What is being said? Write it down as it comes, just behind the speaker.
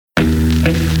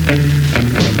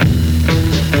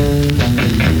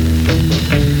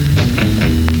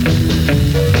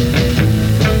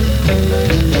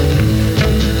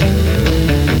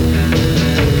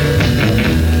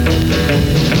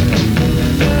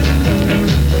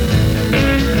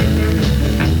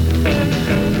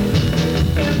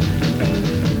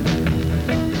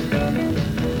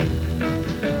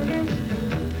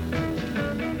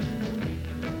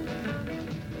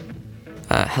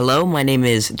Hello, my name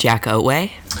is Jack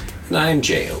Otway. And I'm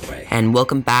Jay Otway. And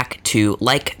welcome back to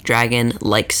Like Dragon,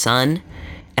 Like Sun,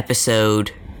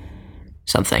 episode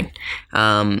something.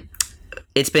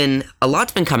 It's been, a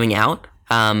lot's been coming out.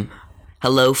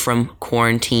 Hello from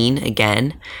quarantine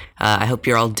again. I hope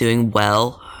you're all doing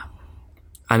well.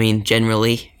 I mean,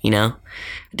 generally, I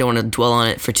don't want to dwell on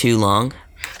it for too long.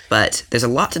 But there's a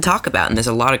lot to talk about, and there's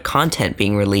a lot of content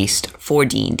being released for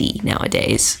D&D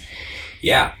nowadays.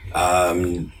 Yeah,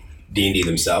 D&D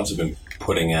themselves have been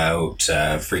putting out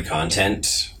free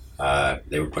content.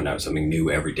 They were putting out something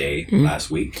new every day last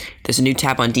week. There's a new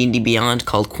tab on D&D Beyond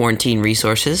called Quarantine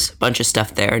Resources. A bunch of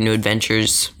stuff there, new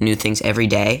adventures, new things every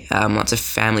day. Lots of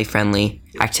family-friendly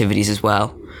activities as well,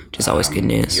 which is always good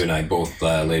news. You and I both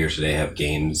later today have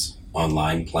games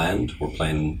online planned. We're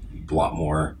playing a lot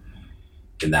more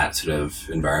in that sort of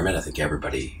environment. I think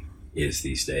everybody is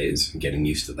these days, getting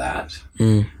used to that.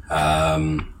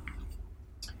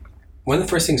 One of the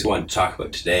first things we want to talk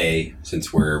about today,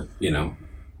 since we're,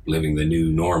 living the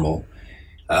new normal,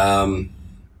 how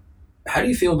do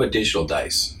you feel about digital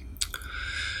dice?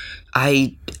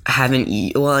 I haven't,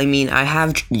 I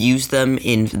have used them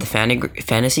in the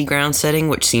Fantasy Ground setting,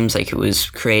 which seems like it was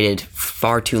created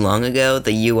far too long ago.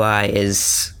 The UI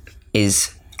is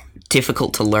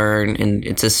difficult to learn, and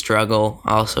it's a struggle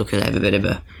also because I have a bit of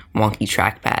a wonky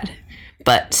trackpad,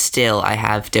 but still I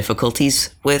have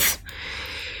difficulties with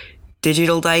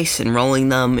digital dice and rolling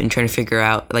them and trying to figure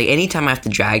out, like, anytime I have to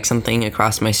drag something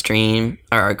across my screen,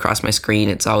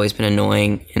 it's always been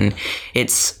annoying, and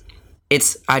it's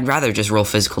I'd rather just roll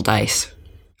physical dice.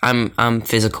 I'm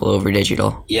physical over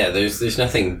digital. Yeah, there's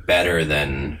nothing better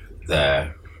than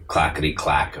the clackety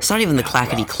clack. It's not even the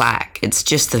clackety clack. It's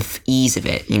just the ease of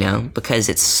it, because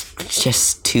it's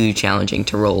just too challenging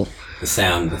to roll. The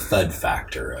sound, the thud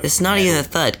factor. It's not even a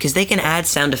thud, because they can add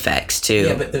sound effects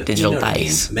to digital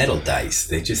dice. Metal dice,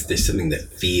 there's something that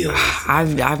feels.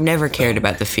 I've never cared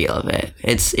about the feel of it.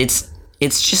 It's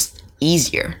just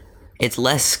easier. It's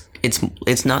less. It's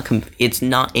not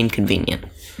inconvenient.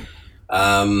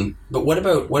 But what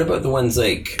about the ones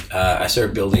like I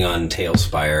started building on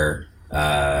Tailspire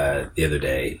the other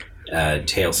day.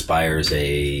 Tailspire is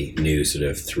a new sort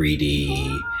of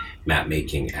 3D map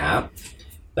making app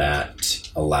that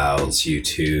allows you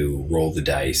to roll the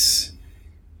dice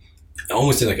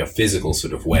almost in like a physical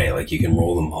sort of way. Like you can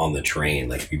roll them on the terrain.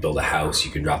 Like if you build a house,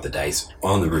 you can drop the dice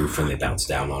on the roof and they bounce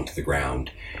down onto the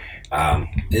ground.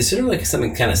 It's sort of like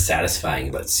something kind of satisfying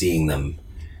about seeing them,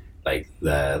 like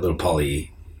the little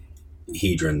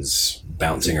polyhedrons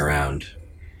bouncing around.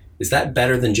 Is that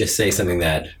better than just say something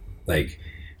that like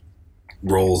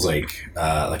rolls like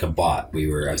a bot?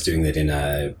 I was doing that in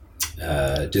a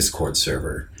Discord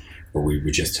server where we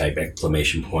would just type !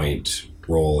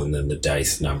 roll and then the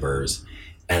dice numbers,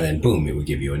 and then boom, it would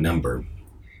give you a number.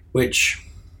 Which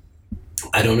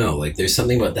I don't know. Like there's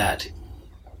something about that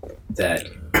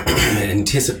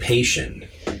anticipation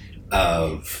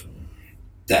of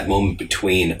that moment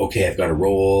between, okay, I've got to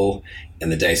roll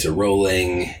and the dice are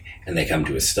rolling and they come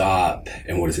to a stop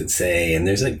and what does it say? And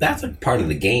there's like, that's like part of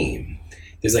the game.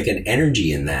 There's like an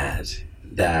energy in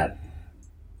that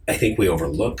I think we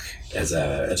overlook as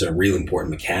a real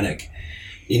important mechanic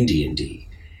in D&D.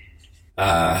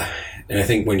 And I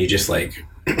think when you just like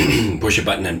push a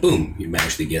button and boom, you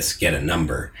magically get a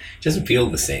number, it doesn't feel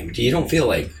the same. You don't feel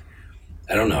like,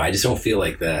 I don't know, I just don't feel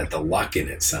like the luck in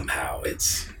it somehow.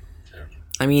 It's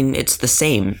the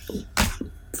same.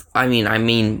 I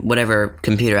mean, whatever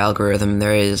computer algorithm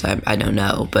there is, I don't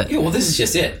know, but... Yeah, well, this is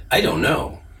just it. I don't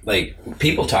know. Like,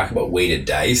 people talk about weighted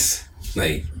dice.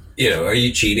 Like, are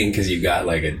you cheating because you've got,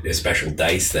 like, a special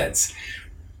dice that's,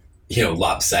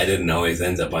 lopsided and always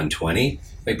ends up on 20?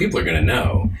 Like, people are going to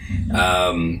know.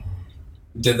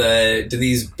 Do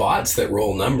these bots that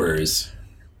roll numbers,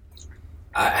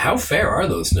 how fair are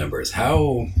those numbers? I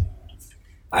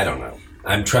don't know.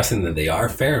 I'm trusting that they are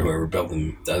fair. Whoever built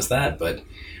them does that, but...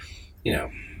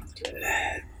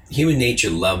 human nature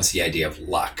loves the idea of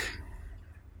luck,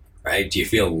 right? Do you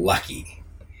feel lucky?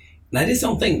 And I just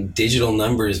don't think digital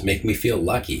numbers make me feel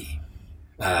lucky.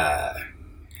 I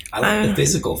like the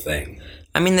physical thing.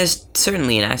 I mean, there's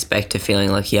certainly an aspect to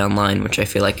feeling lucky online, which I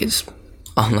feel like is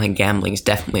online gambling is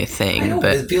definitely a thing. I know,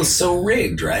 but it feels so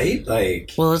rigged, right?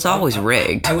 Like, well, it's always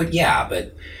rigged. I would, yeah,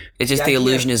 but It's just the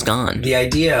illusion is gone. the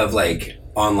idea of like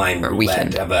online Or roulette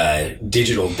weekend. of a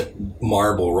digital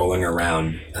marble rolling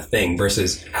around a thing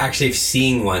versus actually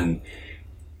seeing one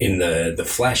in the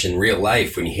flesh in real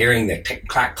life, when you're hearing the tick,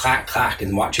 clack, clack, clack,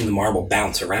 and watching the marble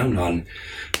bounce around on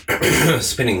a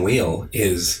spinning wheel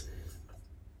is,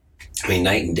 I mean,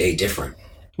 night and day different.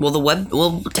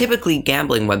 Well, typically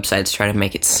gambling websites try to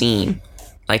make it seem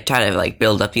like, try to like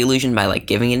build up the illusion by like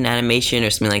giving it an animation or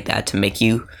something like that to make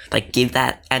you like give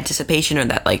that anticipation or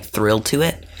that like thrill to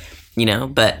it, you know.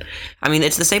 But I mean,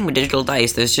 it's the same with digital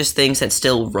dice. There's just things that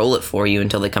still roll it for you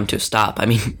until they come to a stop. I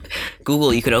mean,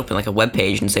 Google, you could open like a web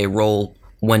page and say roll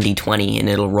 1d20 and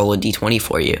it'll roll a d20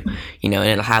 for you, you know, and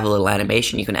it'll have a little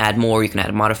animation. You can add more, you can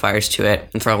add modifiers to it,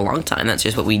 and for a long time that's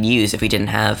just what we'd use if we didn't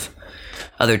have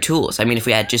other tools. I mean, if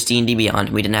we had just D&D Beyond,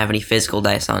 we didn't have any physical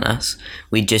dice on us,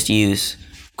 we'd just use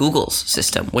Google's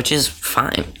system, which is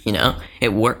fine, you know,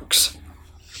 it works.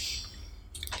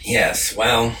 Yes,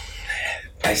 well,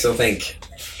 I still think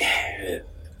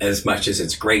as much as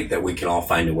it's great that we can all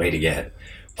find a way to get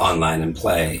online and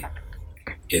play,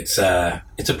 it's a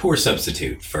poor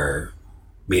substitute for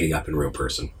meeting up in real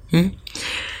person.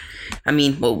 I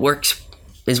mean, what works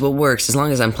is what works, as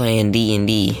long as I'm playing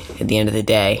D&D at the end of the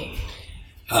day.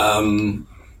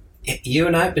 You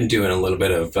and I have been doing a little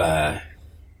bit of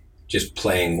just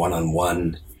playing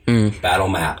one-on-one battle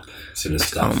map sort of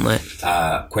stuff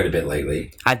quite a bit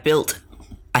lately. I built,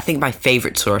 I think, my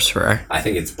favorite sorcerer. I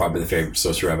think it's probably the favorite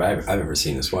sorcerer I've ever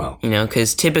seen as well. You know,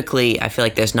 because typically I feel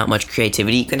like there's not much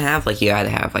creativity you can have. Like, you either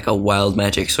have like a wild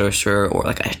magic sorcerer or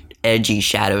like a edgy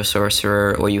shadow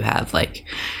sorcerer, or you have like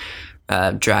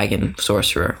a dragon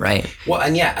sorcerer, right? Well,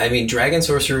 and yeah, I mean, dragon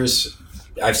sorcerers,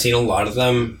 I've seen a lot of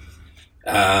them.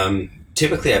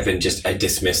 Typically I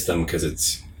dismiss them because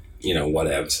it's, you know,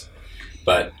 whatevs.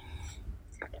 But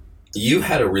you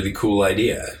had a really cool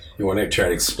idea. You want to try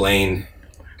to explain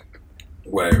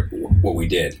what we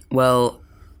did? Well,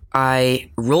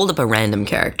 I rolled up a random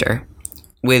character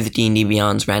with D&D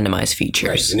Beyond's randomized features.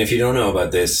 Right. And if you don't know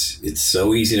about this, it's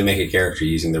so easy to make a character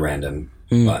using the random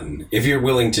button. If you're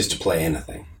willing just to play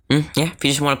anything. Yeah, if you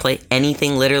just want to play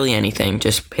anything, literally anything,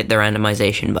 just hit the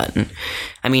randomization button.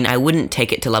 I mean, I wouldn't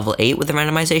take it to level 8 with the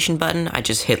randomization button. I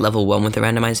just hit level 1 with the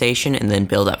randomization and then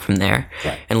build up from there.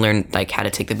 Right. And learn like how to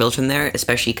take the build from there,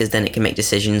 especially because then it can make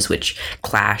decisions which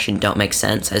clash and don't make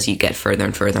sense as you get further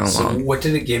and further along. So what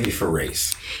did it give you for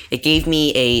race? It gave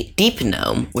me a deep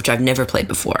gnome, which I've never played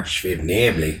before.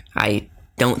 Schwebnebly. I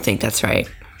don't think that's right.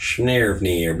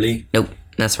 Schnervnebly. Nope,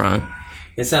 that's wrong.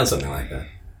 It sounds something like that.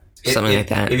 Like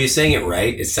that. If you're saying it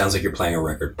right, it sounds like you're playing a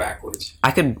record backwards.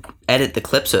 I could edit the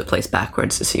clip so it plays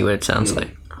backwards to see what it sounds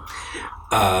like.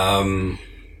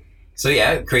 So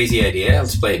yeah, crazy idea.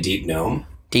 Let's play a deep gnome.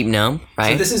 Deep gnome,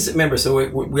 right? So this is, remember, so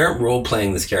we aren't role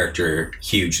playing this character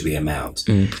hugely amount.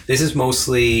 This is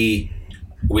mostly,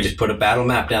 we just put a battle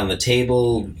map down the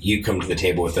table. You come to the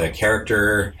table with a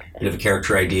character, bit of a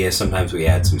character idea. Sometimes we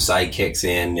add some sidekicks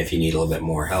in if you need a little bit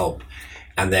more help.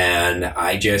 And then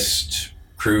I just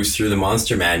cruise through the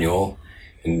monster manual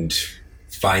and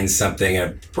find something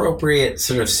appropriate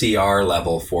sort of CR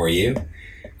level for you.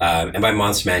 And by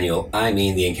monster manual, I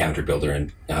mean the encounter builder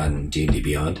on D&D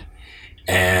Beyond.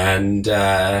 And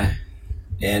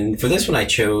for this one, I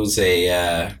chose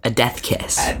a death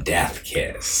kiss. A death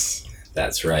kiss.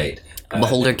 That's right.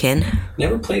 Beholderkin.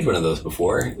 Never played one of those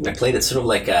before. I played it sort of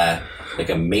like a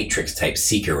Matrix type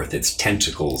seeker with its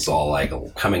tentacles all like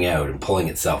coming out and pulling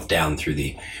itself down through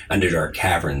the Underdark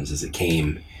caverns as it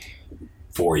came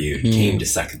for you. It came to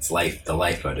suck the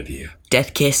life out of you.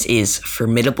 Death kiss is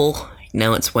formidable. You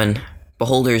know, it's when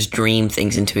beholders dream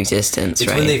things into existence, it's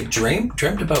right? when they've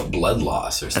dreamt about blood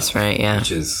loss or something. That's right, yeah.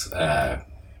 Which is kind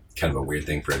of a weird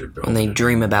thing for it to build. When they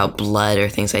dream about blood or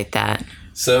things like that.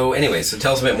 So anyway, so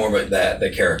tell us a bit more about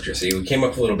the character. So you came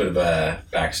up with a little bit of a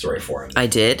backstory for him. I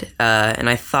did, and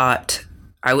I thought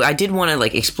I did want to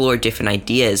like explore different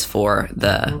ideas for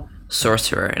the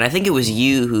sorcerer, and I think it was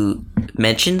you who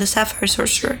mentioned the Sapphire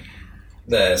Sorcerer.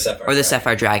 The Sapphire or the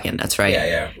Sapphire Dragon. That's right.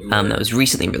 Yeah. That was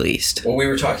recently released. Well, we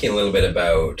were talking a little bit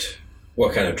about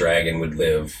what kind of dragon would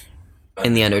live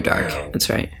in the Underdark. That's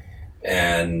right.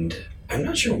 And I'm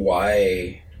not sure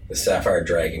why the Sapphire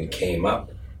Dragon came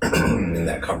up in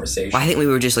that conversation. Well, I think we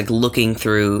were just like looking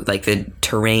through like the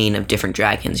terrain of different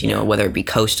dragons, you know, whether it be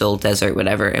coastal, desert,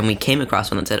 whatever, and we came across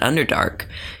one that said Underdark,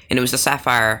 and it was the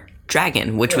Sapphire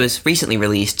Dragon, which was recently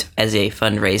released as a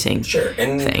fundraising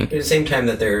thing. At the same time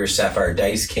that their Sapphire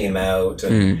Dice came out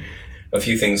and a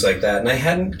few things like that, and I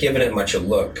hadn't given it much a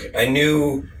look. I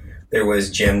knew there was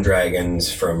gem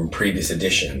dragons from previous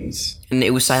editions. And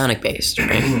it was psionic based,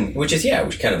 right? Which is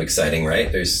kind of exciting,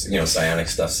 right? There's, psionic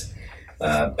stuff's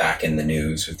back in the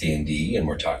news with D&D, and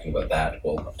we're talking about that.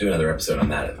 We'll do another episode on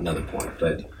that at another point.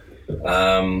 But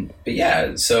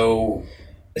yeah, so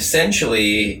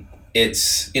essentially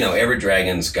it's, every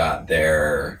dragon's got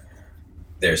their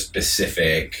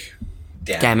specific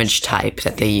damage type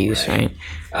that they use, right?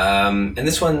 And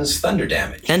this one's thunder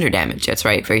damage. Thunder damage, that's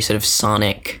right. Very sort of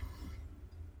sonic.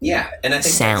 Yeah, and I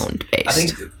think sound based. I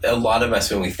think a lot of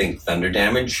us, when we think thunder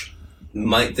damage,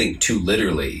 might think too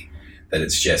literally that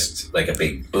it's just like a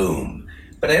big boom.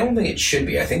 But I don't think it should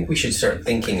be. I think we should start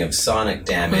thinking of sonic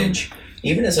damage,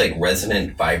 even as like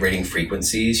resonant vibrating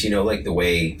frequencies, like the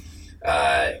way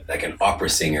like an opera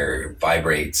singer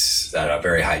vibrates at a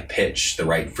very high pitch, the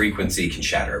right frequency can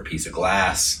shatter a piece of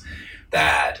glass,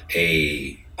 that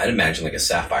I'd imagine like a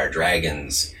sapphire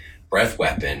dragon's breath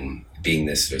weapon being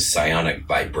this sort of sonic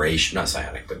vibration, not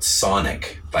psionic, but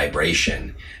sonic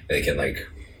vibration. They can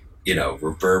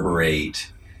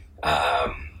reverberate,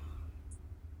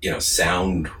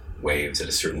 sound waves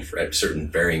at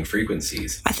certain varying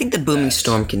frequencies. I think the booming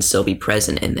storm can still be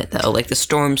present in it, though, like the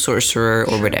storm sorcerer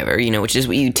or whatever, which is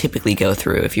what you typically go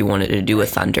through if you wanted to do a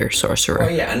thunder sorcerer. Oh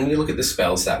yeah, and you look at the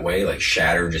spells that way, like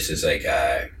shatter just as like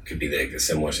could be like a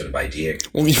similar sort of idea.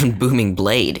 Well, even booming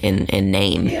blade in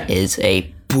name is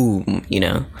a boom,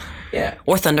 Yeah.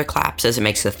 Or thunderclaps, as it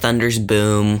makes the thunders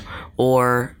boom,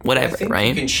 or whatever, I think right?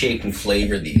 You can shape and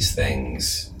flavor these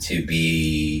things to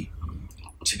be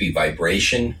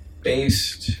vibration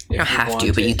based. You don't have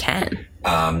to, but you can.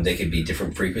 They could be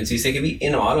different frequencies. They could be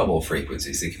inaudible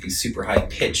frequencies. They could be super high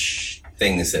pitch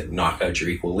things that knock out your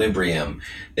equilibrium.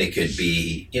 They could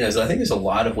be, so I think there's a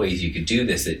lot of ways you could do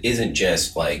this. It isn't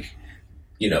just like,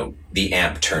 the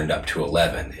amp turned up to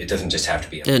 11. It doesn't just have to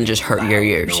be. It doesn't just hurt your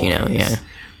ears, yeah.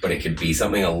 But it could be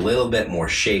something a little bit more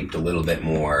shaped, a little bit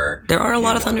more. There are a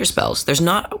lot of thunder spells. There's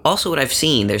not, also what I've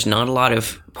seen, there's not a lot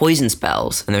of poison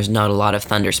spells, and there's not a lot of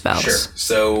thunder spells. Sure.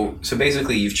 So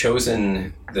basically you've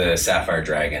chosen the Sapphire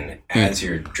Dragon as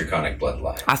your Draconic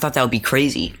Bloodline. I thought that would be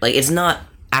crazy. Like, it's not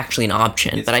actually an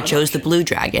option, but I chose the Blue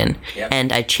Dragon,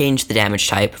 and I changed the damage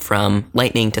type from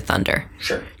lightning to thunder.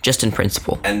 Sure. Just in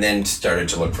principle. And then started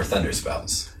to look for thunder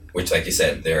spells, which, like you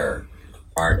said, there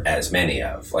aren't as many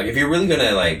of. Like, if you're really gonna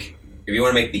if you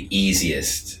want to make the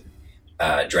easiest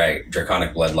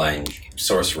Draconic Bloodline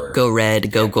sorcerer, go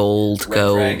red, go gold, red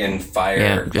go dragon, fire.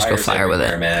 Yeah, just go fire with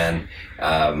it. Man.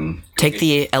 Take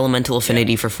the elemental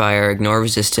affinity for fire, ignore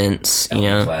resistance.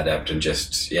 Adept, and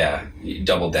just you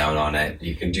double down on it.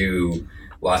 You can do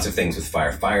lots of things with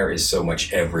fire. Fire is so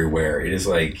much everywhere. It is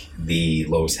like the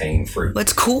lowest hanging fruit.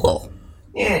 That's cool.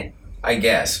 Yeah, I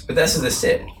guess, but that's just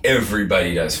it.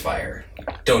 Everybody does fire.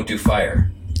 Don't do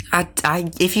fire.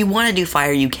 If you want to do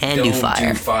fire, you can do fire.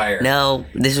 Don't do fire. No,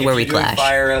 this is where we clash. If you're doing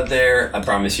fire out there, I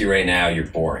promise you right now, you're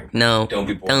boring. No. Don't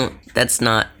be boring. That's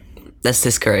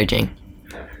discouraging.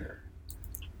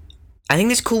 I think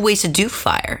there's cool ways to do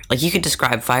fire. Like, you could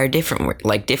describe fire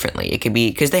differently. It could be,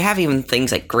 because they have even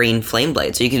things like green flame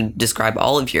blades, so you can describe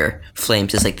all of your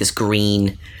flames as like this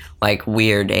green, like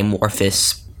weird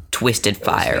amorphous twisted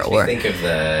fire. Or think of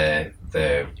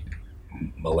the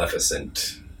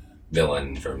Maleficent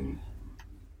villain from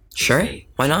Sure, Disney.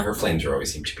 Why not? Her flames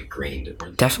always seem to be green.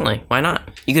 Definitely, why not?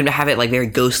 You could have it like very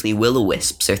ghostly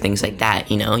will-o-wisps or things like that,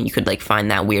 you could like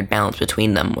find that weird balance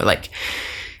between them, or like,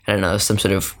 I don't know, some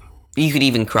sort of, you could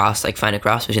even find a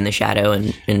cross between the shadow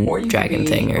and dragon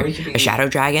thing, or a shadow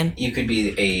dragon. You could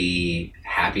be a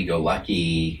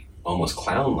happy-go-lucky, almost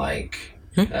clown-like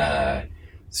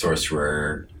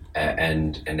sorcerer,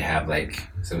 and have like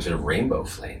some sort of rainbow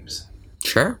flames.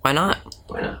 Sure, why not?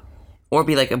 Why not? Or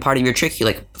be like a part of your trick, you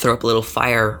like throw up a little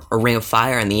fire or ring of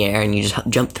fire in the air and you just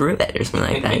jump through it or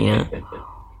something like that,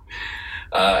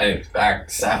 In fact,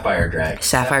 Sapphire Dragons.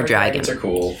 Sapphire dragons are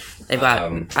cool. They've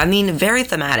got, very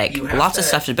thematic. Lots of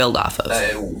stuff to build off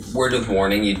of. Word of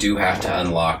warning, you do have to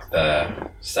unlock the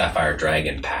Sapphire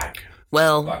Dragon pack.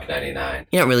 Well, $1.99.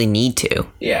 You don't really need to.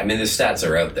 Yeah, the stats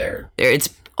are out there.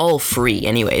 It's all free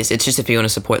anyways. It's just if you want to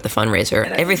support the fundraiser.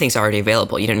 Everything's already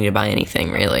available. You don't need to buy anything,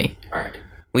 really. All right.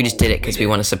 We just did it because we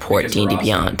want to support D&D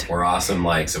Beyond. We're awesome,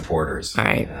 supporters. All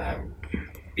right.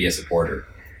 Be a supporter.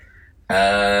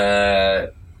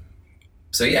 So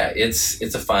yeah, it's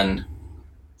a fun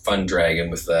dragon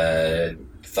with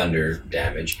thunder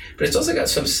damage, but it's also got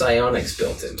some psionics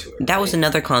built into it. That was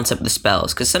another concept of the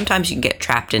spells, because sometimes you can get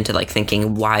trapped into like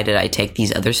thinking, why did I take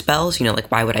these other spells? Like,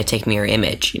 why would I take Mirror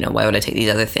Image? Why would I take these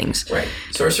other things? Right.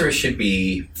 Sorcerers should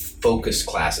be focused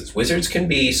classes. Wizards can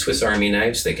be Swiss Army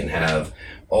knives. They can have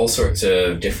all sorts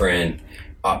of different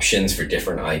options for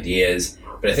different ideas.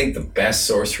 But I think the best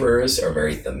sorcerers are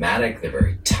very thematic. They're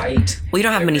very tight. Well, you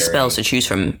don't have They're many very- spells to choose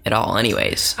from at all,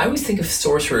 anyways. I always think of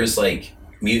sorcerers like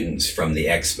mutants from the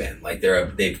X-Men. Like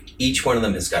they've each one of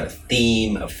them has got a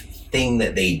theme, a thing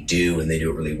that they do, and they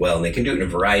do it really well. And they can do it in a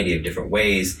variety of different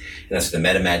ways. And that's what the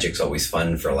meta magic's always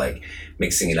fun for, like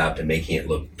mixing it up and making it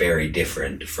look very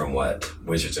different from what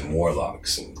wizards and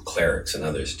warlocks and clerics and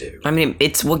others do. I mean,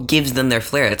 it's what gives them their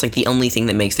flair. It's like the only thing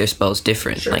that makes their spells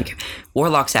different. Sure. Like,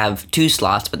 warlocks have 2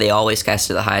 slots, but they always cast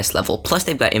to the highest level. Plus,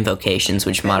 they've got invocations,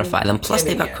 which modify them. Plus,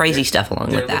 they've got crazy stuff along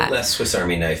They're with a little that. less Swiss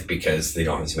Army knife because they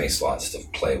don't have as many slots to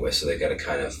play with, so they got to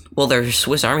kind of... Well, their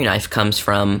Swiss Army knife comes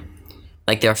from,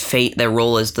 like, their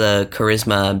role as the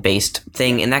charisma-based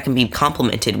thing, and that can be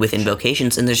complemented with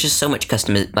invocations, and there's just so much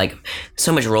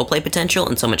so much roleplay potential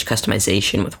and so much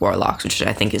customization with warlocks, which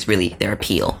I think is really their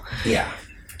appeal. Yeah.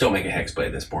 Don't make a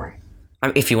hexblade this boring.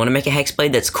 If you want to make a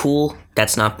hexblade that's cool,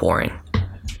 that's not boring.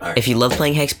 Right. If you love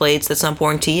playing hexblades, that's not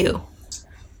boring to you.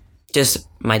 Just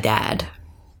my dad,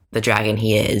 the dragon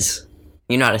he is.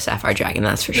 You're not a sapphire dragon,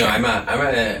 that's for sure.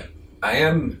 No, I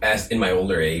am as in my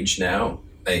older age now.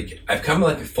 Like I've come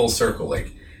like a full circle.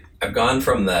 Like I've gone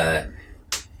from the,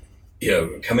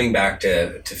 coming back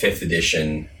to 5th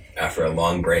edition after a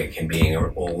long break and being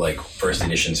an old like 1st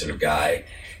edition sort of guy,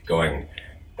 going,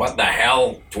 what the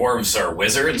hell? Dwarves are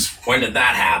wizards? When did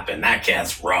that happen?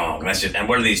 That's wrong. And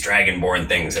what are these dragonborn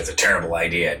things? That's a terrible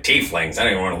idea. Tieflings, I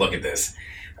don't even want to look at this.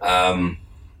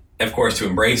 Of course, to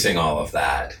embracing all of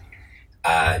that,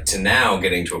 to now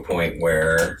getting to a point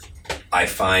where I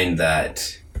find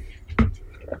that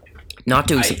not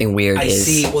doing something weird I is...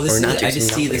 see. Well, or I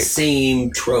just see the same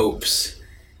tropes,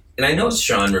 and I know it's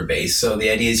genre based. So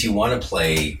the idea is you want to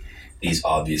play these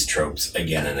obvious tropes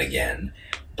again and again,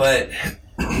 but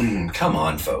come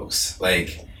on, folks.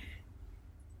 Like,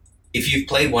 if you've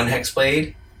played one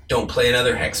Hexblade, don't play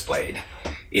another Hexblade.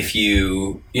 If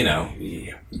you've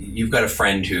got a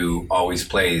friend who always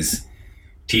plays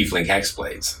Tiefling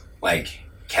Hexblades, like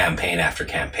campaign after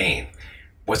campaign,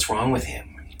 what's wrong with him?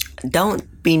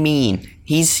 Don't be mean.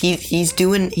 He's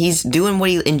doing what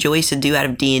he enjoys to do out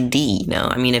of D&D.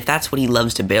 I mean, if that's what he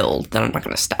loves to build, then I'm not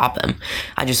going to stop him.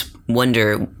 I just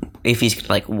wonder if he's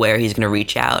like where he's going to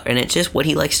reach out, and it's just what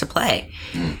he likes to play.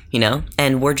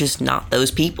 And we're just not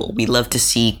those people. We love to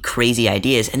see crazy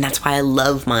ideas, and that's why I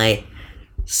love my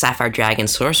Sapphire Dragon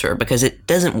Sorcerer, because it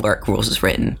doesn't work rules as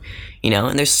written.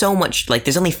 And there's so much, like,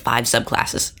 there's only 5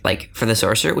 subclasses, like, for the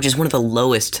Sorcerer, which is one of the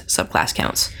lowest subclass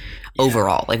counts.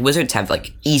 Overall, like wizards have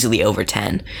like easily over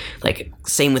 10. Like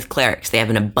same with clerics, they have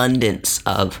an abundance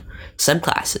of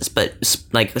subclasses, but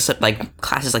like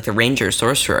classes like the ranger,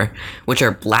 sorcerer, which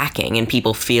are lacking, and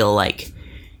people feel like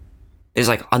there's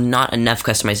like not enough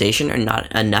customization or not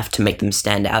enough to make them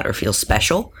stand out or feel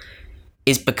special,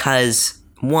 is because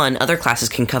one, other classes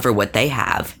can cover what they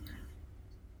have,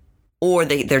 or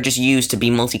they're just used to be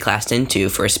multi-classed into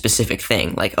for a specific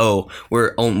thing. Like,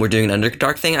 we're doing an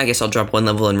Underdark thing, I guess I'll drop 1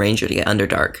 level in Ranger to get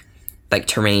Underdark. Like,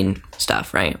 terrain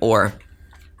stuff, right? Or,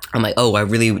 I'm like, I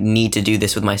really need to do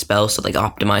this with my spells to, like,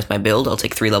 optimize my build. I'll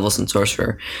take 3 levels in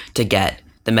Sorcerer to get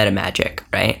the meta magic,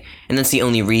 right? And that's the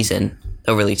only reason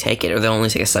they'll really take it. Or they'll only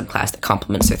take a subclass that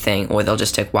complements their thing. Or they'll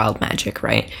just take Wild Magic,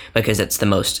 right? Because it's the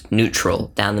most neutral,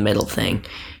 down the middle thing,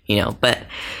 But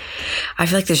I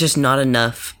feel like there's just not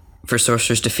enough for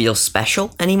sorcerers to feel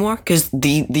special anymore, because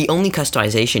the only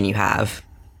customization you have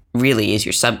really is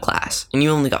your subclass, and you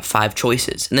only got 5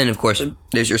 choices, and then of course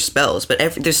there's your spells, but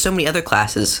there's so many other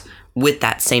classes with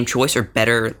that same choice or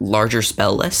better, larger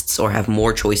spell lists, or have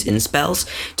more choice in spells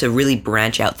to really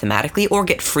branch out thematically, or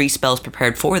get free spells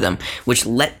prepared for them, which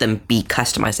let them be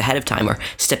customized ahead of time, or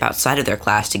step outside of their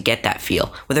class to get that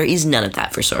feel. Well, there is none of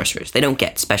that for sorcerers. They don't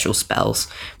get special spells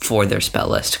for their spell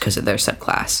list because of their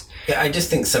subclass. Yeah, I just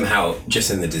think somehow, just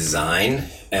in the design,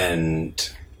 and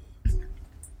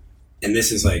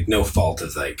this is like no fault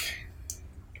of like,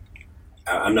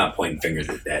 I'm not pointing fingers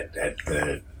at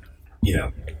the,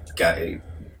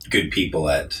 good people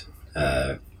at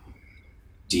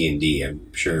D&D.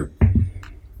 I'm sure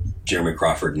Jeremy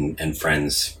Crawford and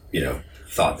friends,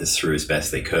 thought this through as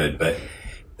best they could, but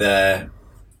the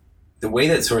way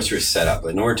that sorcerers set up,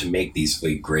 in order to make these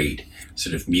really great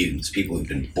sort of mutants, people who've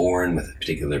been born with a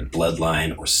particular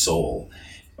bloodline or soul,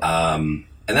 and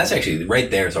that's actually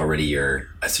right there is already a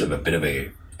sort of a bit of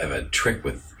a trick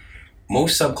with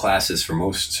most subclasses. For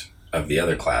most of the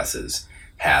other classes,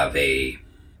 have a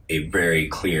very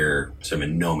clear sort of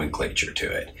a nomenclature to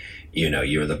it.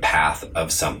 You're the path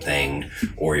of something,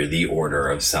 or you're the order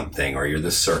of something, or you're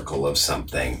the circle of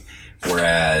something,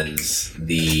 whereas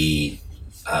the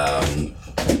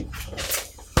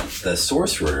the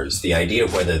sorcerers, the idea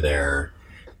of whether they're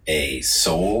a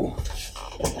soul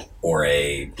or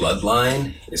a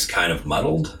bloodline is kind of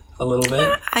muddled a little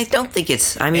bit. I don't think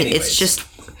it's. I mean, Anyways. it's just.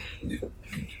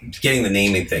 Getting the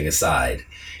naming thing aside,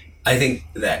 I think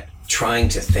that trying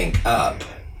to think up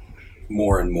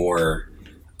more and more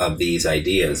of these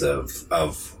ideas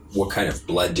of what kind of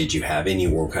blood did you have in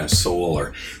you, or what kind of soul,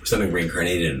 or something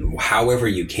reincarnated, and however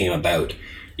you came about,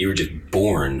 you were just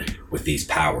born with these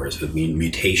powers, with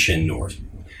mutation or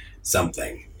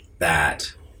something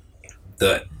that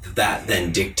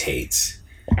then dictates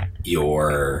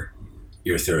your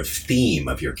sort of theme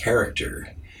of your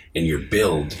character and your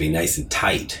build to be nice and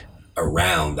tight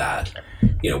around that.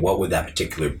 What would that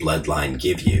particular bloodline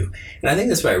give you? And I think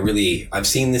that's why I've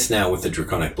seen this now with the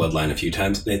Draconic Bloodline a few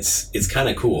times, and it's kind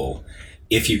of cool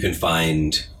if you can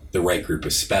find the right group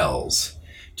of spells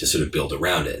to sort of build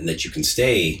around it, and that you can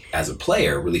stay as a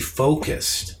player really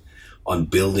focused on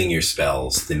building your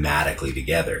spells thematically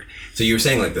together. So you were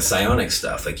saying like the psionic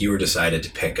stuff, like you were decided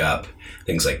to pick up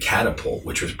things like Catapult,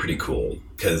 which was pretty cool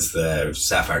because the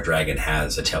Sapphire Dragon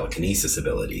has a telekinesis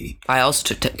ability. I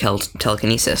also took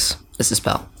telekinesis as a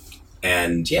spell.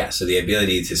 And yeah, so the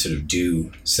ability to sort of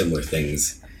do similar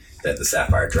things that the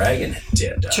Sapphire Dragon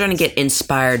did. Trying to get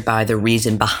inspired by the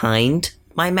reason behind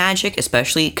my magic,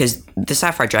 especially because the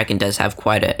Sapphire Dragon does have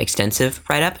quite an extensive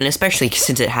write-up, and especially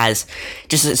since it has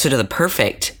just sort of the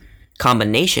perfect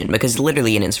combination, because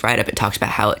literally in its write-up it talks about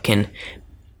how it can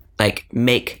like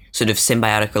make sort of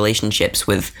symbiotic relationships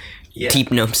with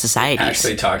deep gnome societies. It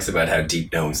actually talks about how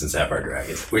deep gnomes and Sapphire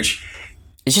Dragons, which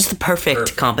it's just the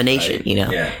perfect combination, right?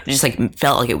 Yeah. It just like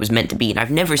felt like it was meant to be. And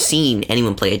I've never seen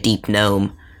anyone play a deep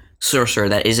gnome sorcerer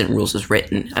that isn't rules as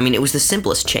written. I mean, it was the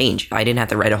simplest change. I didn't have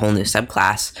to write a whole new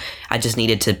subclass. I just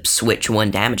needed to switch one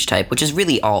damage type, which is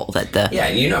really all that the... Yeah,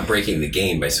 and you're not breaking the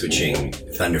game by switching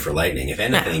Thunder for Lightning. If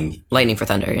anything... Nah, lightning for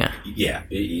Thunder, yeah. Yeah,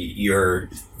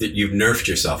 you've nerfed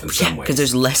yourself in some ways.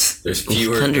 Because there's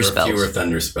fewer Thunder spells. Fewer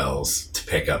Thunder spells to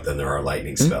pick up than there are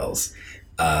Lightning spells.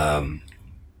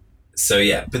 So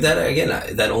yeah, but that, again,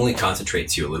 that only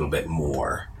concentrates you a little bit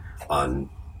more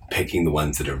on picking the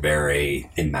ones that are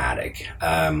very thematic.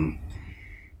 And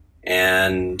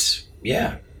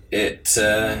yeah, it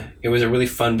was a really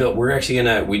fun build.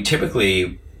 We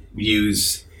typically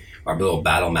use our little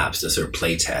battle maps to sort of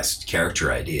play test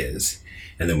character ideas,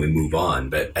 and then we move on.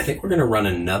 But I think we're going to run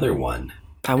another one.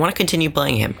 I want to continue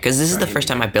playing him, because this is the first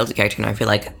time I built a character, and I feel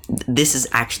like this is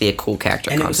actually a cool character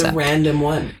concept. And it was a random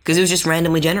one. Because it was just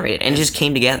randomly generated, and it just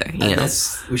came together,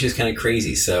 which is kind of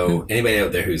crazy. So anybody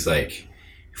out there who's like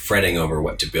fretting over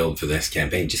what to build for this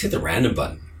campaign, just hit the random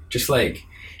button. Just like,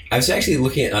 I was actually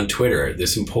looking at on Twitter,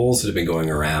 there's some polls that have been going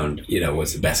around,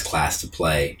 what's the best class to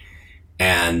play.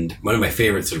 And one of my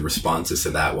favorite sort of responses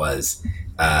to that was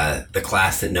the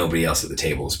class that nobody else at the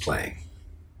table is playing.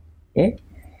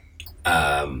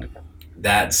 I think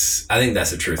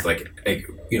that's the truth. Like,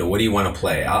 what do you want to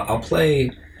play?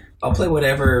 I'll play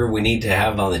whatever we need to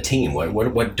have on the team.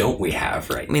 What don't we have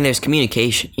right now? I mean, there's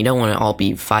communication. You don't want to all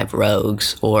be 5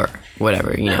 rogues or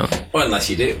whatever, Well, unless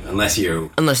you do. Unless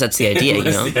that's the idea,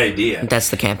 That's the idea. That's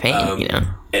the campaign,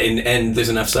 And there's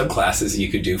enough subclasses you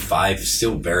could do 5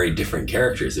 still very different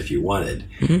characters if you wanted.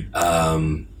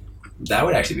 Mm-hmm. That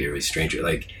would actually be really strange.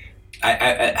 Like,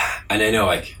 and I know,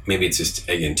 like, maybe it's just,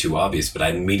 again, too obvious, but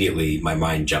my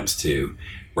mind jumps to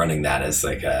running that as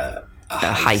like a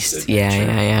heist.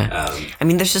 Yeah. I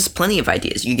mean, there's just plenty of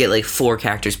ideas. You get like 4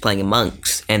 characters playing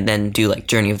monks, and then do like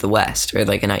Journey of the West, or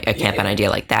like a campaign idea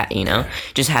like that.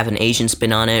 Just have an Asian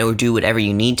spin on it, or do whatever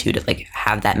you need to like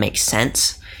have that make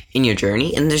sense in your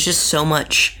journey. And there's just so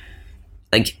much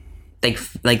like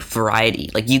variety.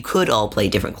 Like, you could all play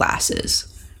different classes,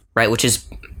 right? Which is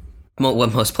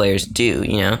what most players do,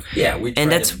 Yeah,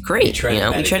 and that's great.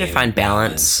 We try to find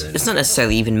balance. It's not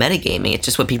necessarily even metagaming. It's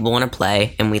just what people want to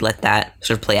play, and we let that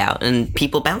sort of play out. And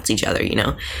people balance each other,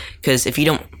 Because if you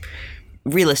don't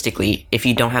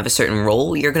have a certain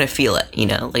role, you're gonna feel it.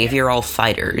 Like if you're all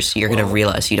fighters, you're gonna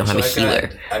realize you don't have a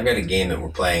healer. I've got a game that we're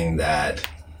playing that,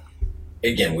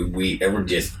 again,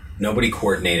 nobody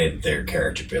coordinated their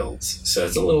character builds, so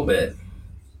it's a little bit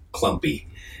clumpy.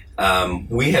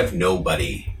 We have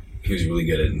nobody who's really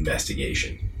good at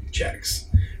investigation checks.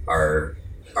 Our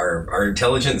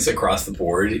intelligence across the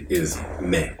board is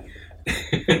meh.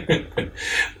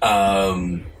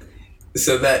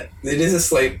 So that it is a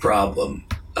slight problem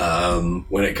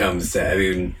when it comes to. I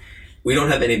mean, we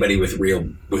don't have anybody with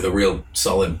a real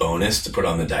solid bonus to put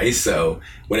on the dice. So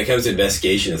when it comes to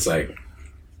investigation, it's like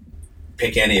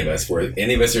pick any of us. Where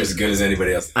any of us are as good as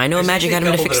anybody else. I know a magic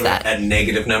item to fix that. At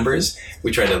negative numbers,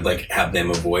 we try to like have them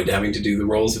avoid having to do the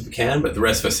rolls if we can. But the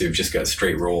rest of us who've just got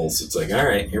straight rolls, it's like, all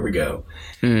right, here we go.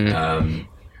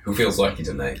 Who feels lucky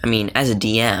tonight? I mean, as a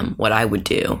DM, what I would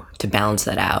do to balance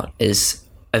that out is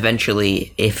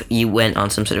eventually, if you went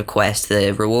on some sort of quest,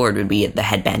 the reward would be the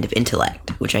headband of intellect,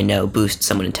 which I know boosts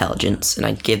someone intelligence, and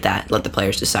I'd give that, let the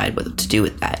players decide what to do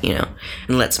with that, you know,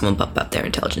 and let someone bump up their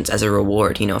intelligence as a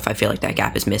reward. You know, if I feel like that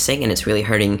gap is missing and it's really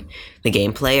hurting the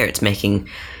gameplay, or it's making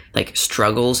like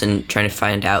struggles and trying to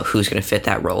find out who's going to fit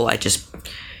that role, I just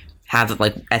have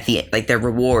like at the like their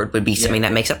reward would be something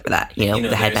that makes up for that, you know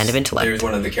the headband of intellect. There's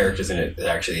one of the characters in it that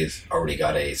actually has already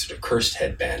got a sort of cursed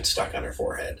headband stuck on her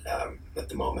forehead at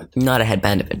the moment. Not a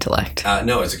headband of intellect.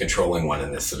 No, it's a controlling one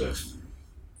in this sort of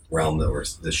realm that we're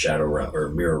the shadow realm or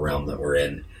mirror realm that we're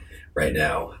in right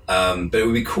now. But it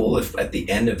would be cool if at the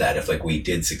end of that, if like we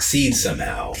did succeed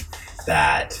somehow,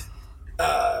 that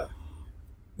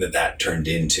that turned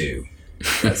into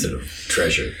that sort of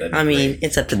treasure. I mean,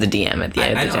 it's up to the DM at the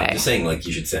end of the day. I'm just saying, like,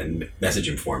 you should message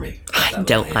him for me. I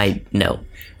know.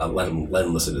 Let him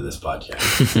listen to this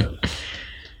podcast.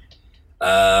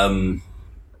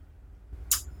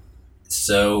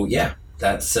 So yeah,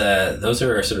 that's those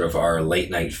are sort of our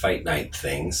late night fight night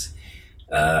things.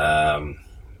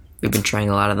 We've been trying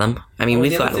a lot of them. I mean,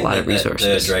 we've got a lot of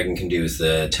resources. The dragon can do is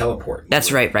the teleport.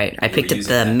 That's right. I picked up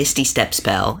the Misty Step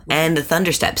spell and the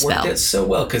Thunder Step spell. Worked out so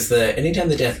well, because anytime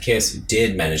the Death Kiss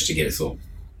did manage to get its little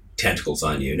tentacles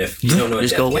on you, and if you don't know what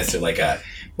Death Kiss, they're like a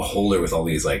beholder with all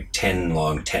these like 10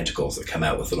 long tentacles that come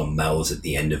out with little mouths at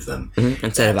the end of them.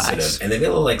 Instead of eyes. And they've got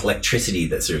a little like electricity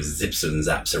that sort of zips and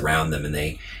zaps around them, and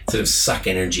they sort of suck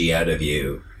energy out of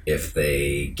you if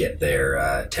they get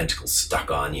their tentacles stuck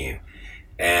on you.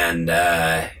 And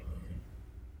yeah,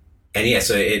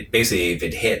 so it basically, if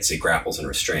it hits, it grapples and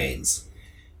restrains,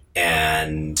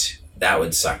 and that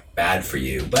would suck bad for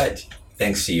you. But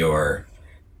thanks to your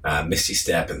Misty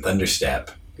Step and Thunder Step,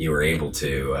 you were able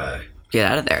to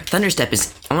get out of there. Thunder Step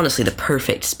is honestly the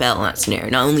perfect spell in that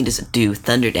scenario. Not only does it do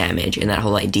thunder damage and that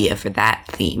whole idea for that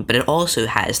theme, but it also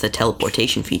has the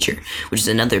teleportation feature, which is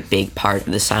another big part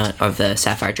of the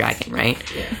Sapphire Dragon, right?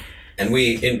 Yeah.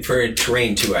 And for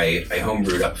terrain too, I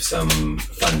homebrewed up some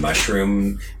fun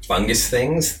mushroom fungus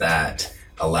things that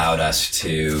allowed us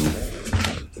to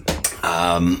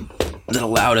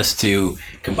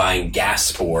combine gas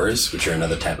spores, which are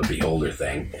another type of beholder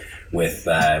thing, with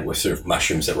sort of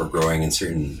mushrooms that were growing in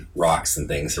certain rocks and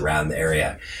things around the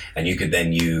area, and you could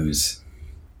then use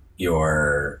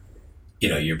your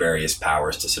various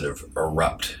powers to sort of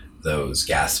erupt those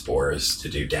gas spores to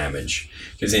do damage.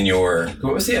 Because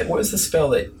what was the spell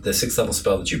the 6th level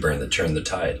spell that you burned that turned the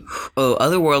tide? Oh,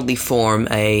 Otherworldly Form,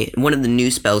 one of the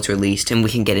new spells released, and we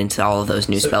can get into all of those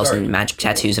new spells and magic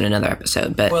tattoos in another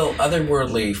episode. But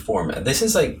Otherworldly Form. This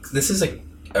is a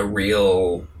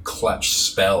real clutch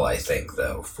spell, I think,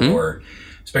 though,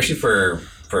 especially for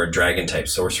a dragon type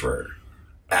sorcerer.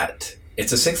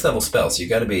 It's a 6th level spell, so you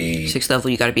got to be 6th level.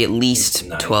 You got to be at least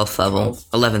 12th level,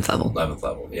 11th level, 11th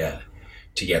level, yeah,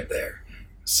 to get there.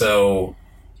 So,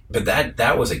 but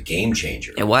that was a game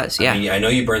changer. It was, yeah. I mean, I know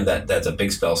you burned that. That's a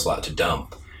big spell slot to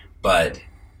dump, but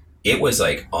it was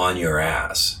like on your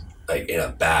ass, like in a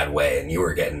bad way, and you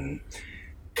were getting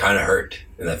kind of hurt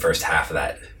in the first half of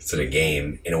that sort of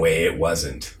game in a way it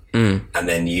wasn't. And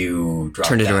then you dropped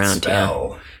turned it that around.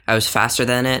 spell. Yeah. I was faster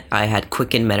than it. I had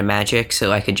quicken meta magic,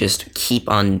 so I could just keep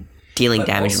on dealing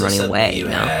damage and running away. You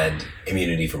had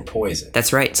immunity from poison.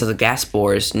 That's right. So the gas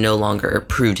spores no longer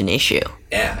proved an issue.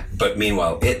 Yeah, but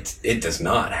meanwhile, it does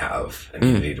not have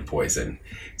immunity to poison.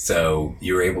 So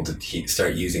you were able to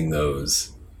start using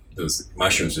those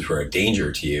mushrooms, which were a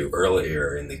danger to you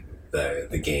earlier in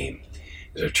the game,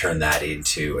 to turn that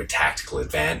into a tactical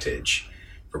advantage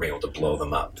for being able to blow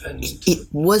them up. And it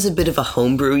was a bit of a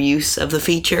homebrew use of the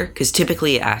feature, because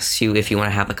typically it asks you if you want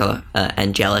to have like a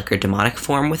angelic or demonic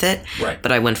form with it. Right.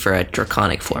 But I went for a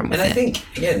draconic form with it. And I think,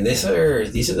 again, these are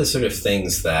the sort of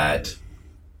things that,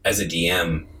 as a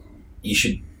DM, you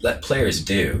should let players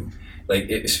do. Like,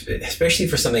 especially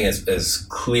for something as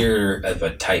clear of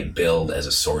a type build as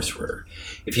a sorcerer.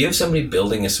 If you have somebody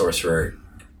building a sorcerer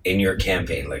in your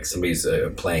campaign, like somebody's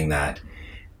playing that,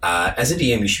 as a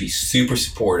DM, you should be super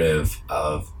supportive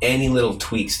of any little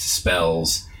tweaks to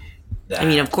spells. I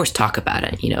mean, of course, talk about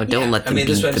it. Don't let them be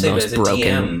that's what I'm saying, most broken. As a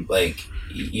DM, like,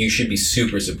 you should be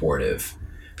super supportive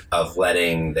of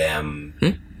letting them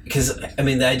because I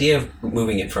mean the idea of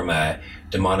moving it from a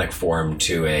demonic form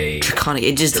to a Draconic,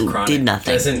 it just did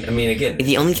nothing. Doesn't, I mean, again,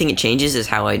 the only thing it changes is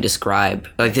how I describe,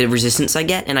 like, the resistance I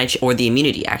get, and or the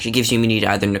immunity. Actually gives you immunity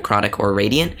to either necrotic or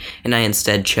radiant, and I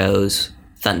instead chose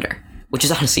thunder, which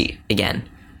is honestly, again,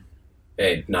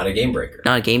 not a game breaker.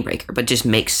 Not a game breaker, but just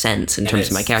makes sense in terms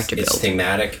of my character build. It's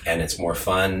thematic, and it's more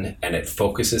fun, and it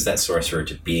focuses that sorcerer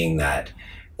to being that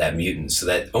mutant, so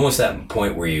that almost that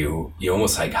point where you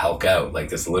almost like Hulk out, like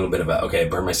there's a little bit of a, okay, I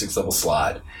burn my 6th level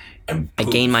slot, and I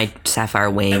gain my sapphire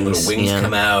wings, and little wings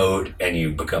come out, and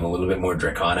you become a little bit more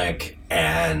draconic,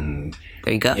 and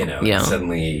there you go.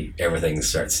 Suddenly everything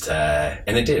starts to,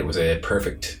 and it was a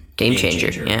perfect game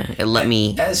changer. Yeah, it let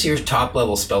me, as your top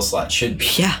level spell slot should be.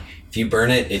 Yeah, if you burn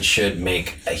it, it should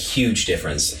make a huge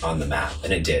difference on the map,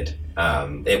 and it did.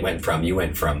 You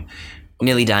went from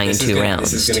nearly dying in 2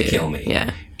 rounds. This is gonna kill me.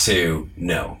 Yeah. To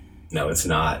no, it's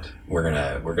not. We're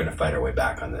gonna fight our way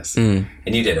back on this. And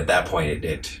you did. At that point,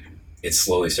 it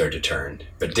slowly started to turn,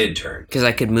 but did turn because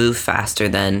I could move faster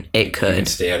than it could. You could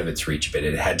stay out of its reach, but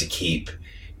it had to keep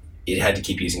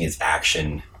using its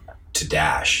action to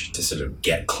dash to sort of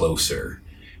get closer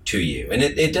to you. And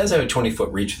it does have a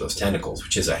 20-foot reach with those tentacles,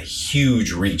 which is a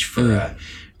huge reach for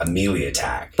a melee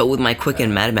attack. But with my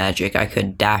quicken meta magic, I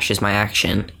could dash as my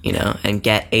action, and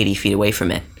get 80 feet away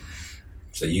from it.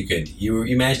 So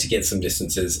you managed to get some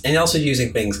distances, and also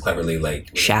using things cleverly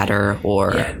like Shatter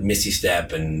or Misty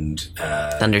Step and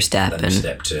Thunderstep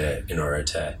in order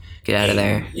to get out of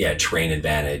there. Yeah, terrain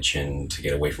advantage and to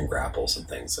get away from grapples and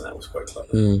things. So that was quite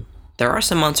clever. There are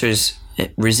some monsters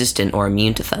resistant or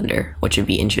immune to thunder, which would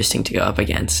be interesting to go up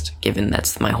against, given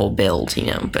that's my whole build.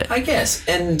 But I guess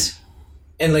and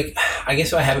like I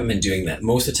guess I haven't been doing that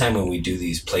most of the time when we do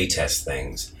these playtest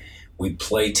things. We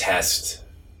play test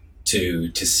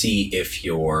to see if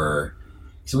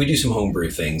so we do some homebrew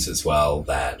things as well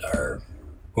that are,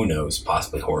 who knows,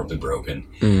 possibly horribly broken.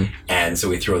 And so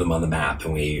we throw them on the map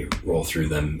and we roll through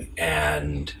them.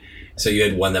 And so you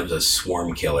had one that was a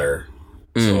swarm killer.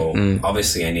 So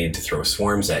obviously I needed to throw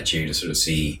swarms at you to sort of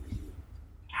see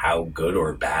how good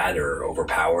or bad or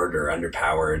overpowered or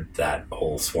underpowered that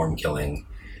whole swarm killing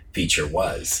feature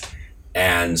was.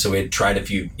 And so we had tried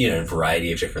a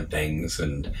variety of different things,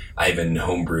 and I even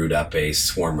homebrewed up a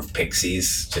swarm of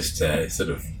pixies just to sort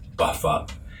of buff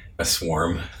up a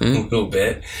swarm a little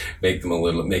bit, make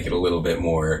it a little bit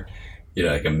more,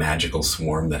 like a magical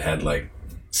swarm that had like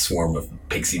swarm of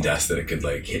pixie dust that it could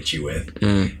like hit you with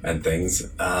and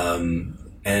things. And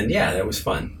yeah, that was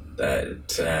fun.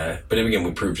 But again,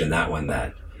 we proved in that one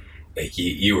that like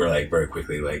you were like very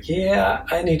quickly like, yeah,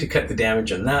 I need to cut the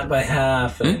damage on that by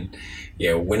half. And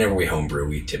whenever we homebrew,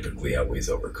 we typically always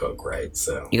overcook, right?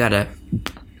 So you gotta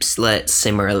let it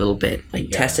simmer a little bit,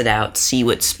 test it out, see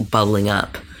what's bubbling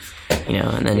up,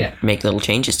 and then make little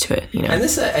changes to it. And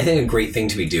this is, I think, a great thing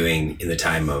to be doing in the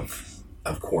time of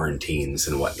quarantines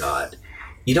and whatnot.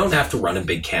 You don't have to run a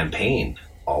big campaign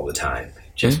all the time.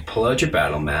 Just pull out your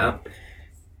battle map,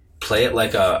 play it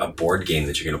like a board game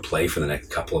that you're going to play for the next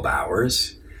couple of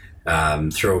hours.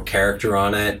 Throw a character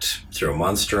on it, throw a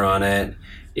monster on it.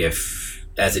 If,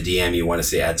 as a DM, you want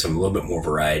to add a little bit more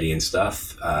variety and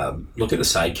stuff, look at the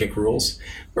sidekick rules.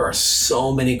 There are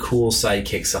so many cool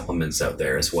sidekick supplements out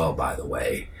there as well, by the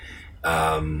way.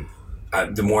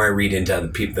 The more I read into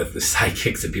the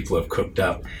sidekicks that people have cooked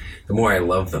up, the more I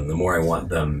love them, the more I want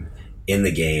them in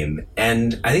the game.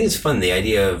 And I think it's fun, the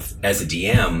idea of, as a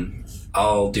DM,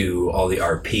 I'll do all the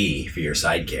RP for your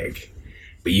sidekick,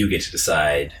 but you get to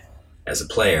decide as a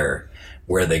player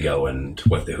where they go and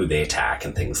who they attack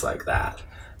and things like that.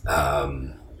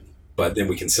 But then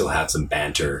we can still have some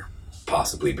banter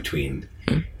possibly between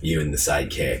you and the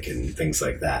sidekick and things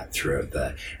like that throughout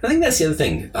I think that's the other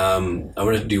thing I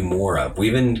want to do more of.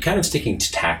 We've been kind of sticking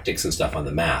to tactics and stuff on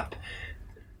the map.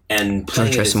 And try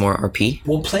some more RP?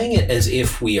 Well, playing it as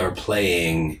if we are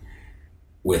playing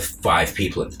with 5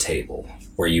 people at the table,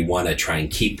 where you want to try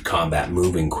and keep combat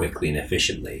moving quickly and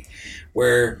efficiently,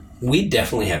 where we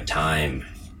definitely have time,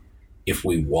 if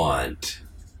we want,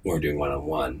 when we're doing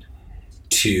one-on-one,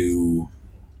 to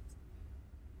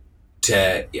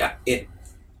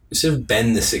sort of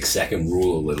bend the 6-second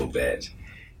rule a little bit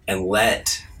and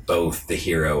let both the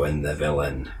hero and the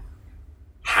villain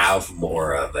have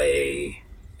more of an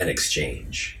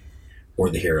exchange, or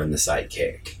the hero and the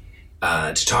sidekick,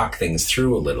 to talk things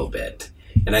through a little bit.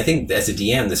 And I think as a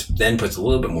DM, this then puts a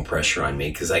little bit more pressure on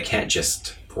me, because I can't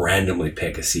just randomly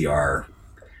pick a CR,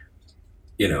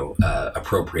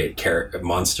 appropriate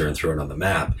monster and throw it on the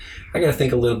map. I got to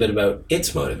think a little bit about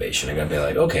its motivation. I got to be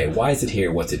like, okay, why is it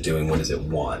here? What's it doing? What does it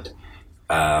want?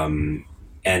 And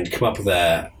come up with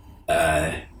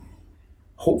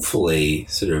hopefully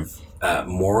sort of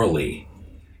morally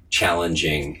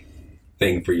challenging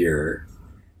thing for your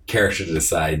character to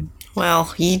decide.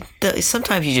 Well,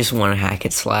 sometimes you just want to hack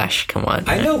and slash. Come on.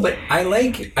 I know, but I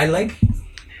like.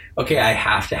 Okay, I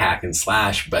have to hack and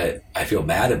slash, but I feel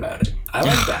bad about it. I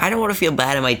like that. I don't want to feel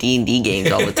bad in my D&D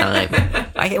games all the time.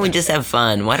 Why can't we just have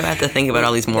fun? Why do I have to think about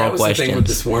all these moral questions? That was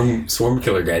the thing with the swarm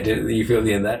killer guy. Didn't you feel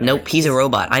the end of that? Nope, he's a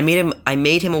robot. I made him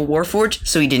a warforged,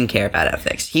 so he didn't care about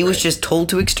ethics. He was just told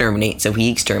to exterminate, so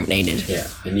he exterminated. Yeah,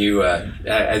 and you,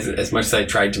 as much as I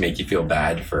tried to make you feel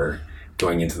bad for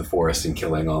going into the forest and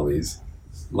killing all these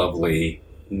lovely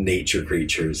nature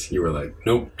creatures, you were like,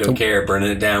 nope, don't care,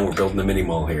 burning it down, we're building a mini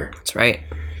mall here. That's right.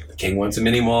 The king wants a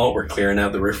mini mall, we're clearing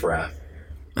out the riffraff.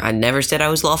 I never said I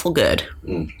was lawful good.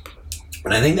 And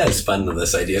I think that is fun with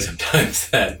this idea sometimes,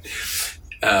 that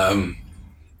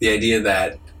the idea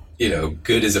that,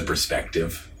 good is a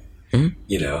perspective.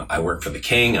 Mm-hmm. I work for the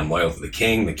king, I'm loyal to the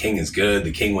king is good,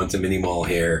 the king wants a mini mall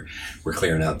here, we're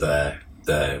clearing out the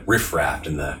riffraff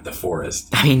in the forest.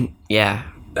 I mean, yeah.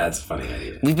 That's a funny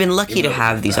idea. We've been lucky to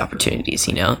have these opportunities,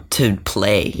 to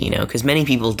play, because many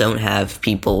people don't have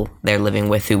people they're living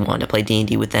with who want to play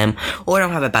D&D with them, or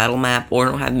don't have a battle map, or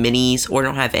don't have minis, or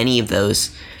don't have any of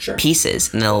those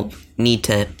pieces, and they'll need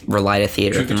to rely to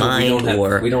theater of the mind,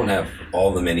 we don't have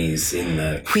all the minis in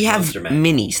the We have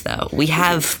minis, though. We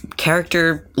have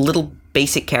little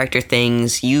basic character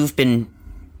things. You've been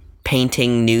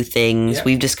painting new things. Yeah.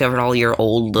 We've discovered all your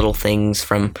old little things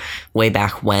from way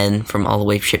back when, from all the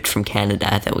way shipped from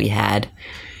Canada that we had.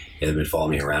 Yeah, they've been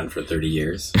following me around for 30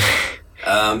 years.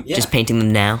 Just painting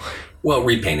them now? Well,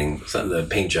 repainting. Some of the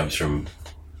paint jobs from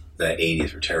the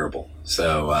 80s were terrible.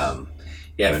 So, I've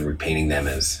been repainting them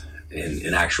as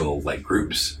in actual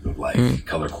groups of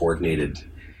color coordinated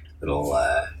little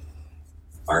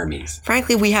armies.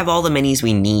 Frankly, we have all the minis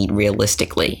we need,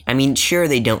 realistically. I mean, sure,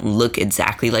 they don't look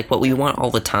exactly like what we want all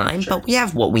the time, but we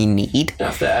have what we need.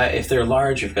 Now, if they're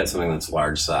large, we've got something that's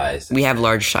large sized. We have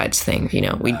large size things,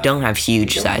 We don't have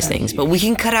huge size things, but we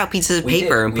can cut out pieces of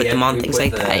paper and put them on things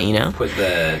like that, Put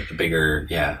the bigger,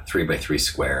 3x3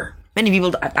 square. Many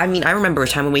people, I remember a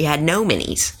time when we had no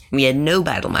minis. We had no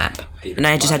battle map. And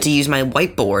I just had to use my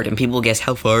whiteboard, and people guess,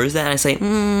 how far is that? And I say,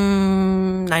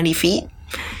 90 feet.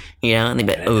 And they'd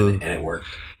be like, oh. And it worked.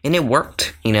 And it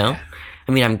worked, Yeah.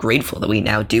 I mean, I'm grateful that we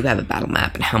now do have a battle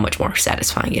map and how much more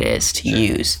satisfying it is to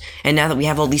use. And now that we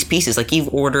have all these pieces,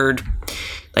 you've ordered,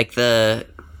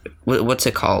 what's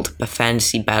it called? A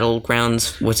Fantasy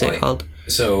Battlegrounds? What's it called?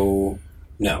 So,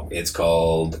 no, it's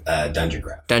called Dungeon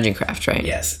Craft. Dungeon Craft, right?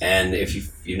 Yes, and if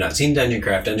you've not seen Dungeon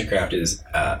Craft is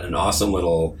an awesome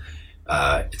little,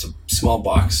 it's a small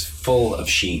box full of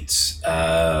sheets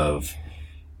of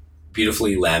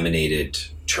beautifully laminated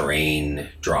terrain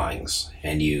drawings,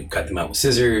 and you cut them out with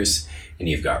scissors, and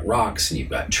you've got rocks, and you've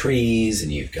got trees, and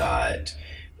you've got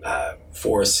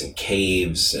forests and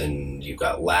caves, and you've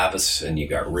got lavas, and you've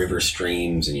got river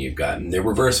streams, and they're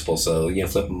reversible, so you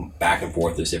flip them back and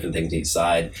forth. There's different things each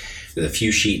side. There's a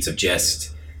few sheets of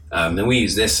just, and we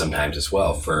use this sometimes as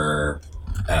well for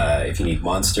if you need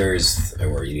monsters,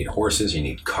 or you need horses, you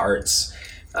need carts.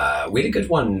 We had a good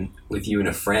one with you and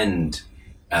a friend.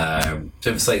 To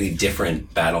have a slightly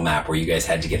different battle map where you guys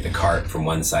had to get the cart from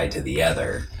one side to the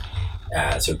other,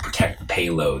 so protect the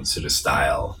payload sort of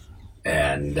style,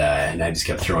 and I just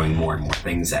kept throwing more and more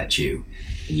things at you,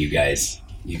 and you guys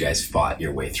fought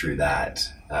your way through that.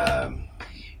 And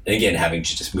again, having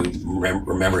to just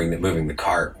remembering that moving the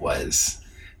cart was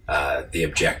the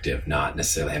objective, not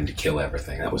necessarily having to kill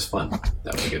everything. That was fun.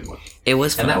 That was a good one. It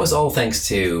was fun. And that was all thanks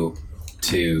to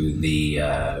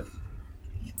the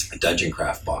Dungeon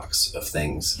Craft box of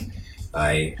things.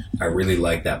 I really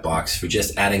like that box for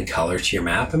just adding color to your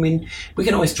map. I mean, we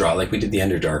can always draw, like we did the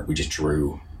Underdark, we just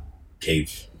drew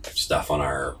cave stuff on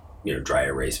our dry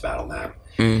erase battle map.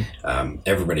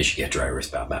 Everybody should get dry erase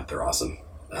battle map. They're awesome.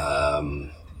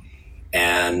 And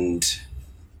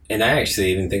I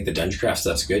actually even think the Dungeon Craft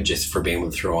stuff's good just for being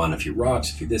able to throw on a few rocks,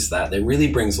 a few this, that. It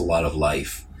really brings a lot of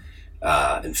life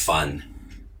and fun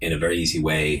in a very easy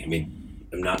way. I mean,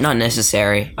 I'm not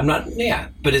necessary.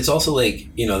 But it's also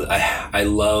I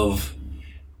love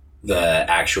the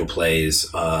actual plays,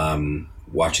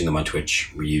 watching them on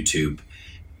Twitch or YouTube,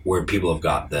 where people have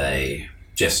got the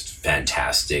just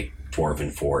fantastic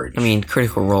Dwarven Forge. I mean,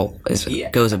 Critical Role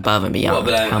goes above and beyond.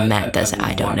 How Matt does it,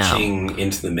 I don't know. Watching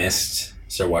Into the Mist,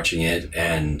 start watching it,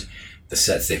 and the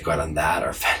sets they've got on that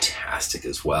are fantastic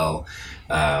as well.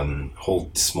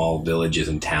 Whole small villages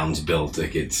and towns built,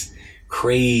 it's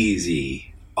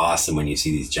crazy awesome when you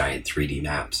see these giant 3D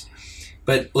maps.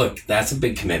 But look, that's a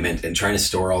big commitment, and trying to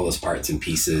store all those parts and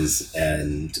pieces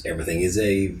and everything is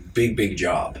a big, big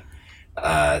job.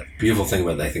 Beautiful thing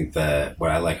about, I think,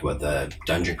 what I like about the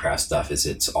Dungeon Craft stuff is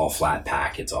it's all flat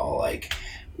pack. It's all like,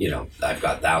 I've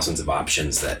got thousands of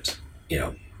options that,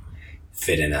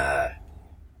 fit in a,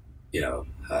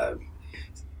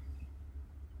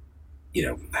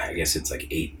 I guess it's like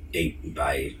 8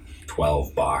 by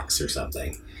 12 box or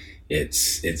something.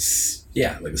 It's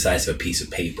like the size of a piece of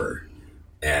paper,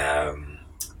 and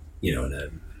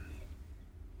a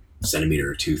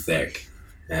centimeter or two thick,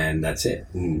 and that's it.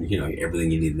 And, everything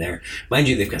you need in there. Mind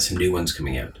you, they've got some new ones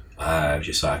coming out. I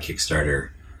just saw a Kickstarter.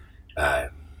 I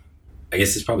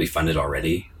guess it's probably funded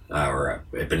already, but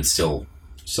it's still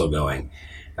going.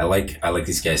 I like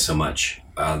these guys so much.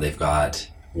 They've got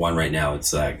one right now.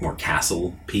 It's more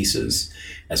castle pieces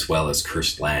as well as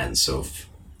cursed lands. So if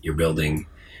you're building,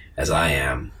 as I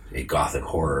am, a gothic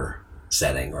horror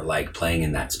setting, or like playing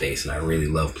in that space, and I really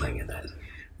love playing in that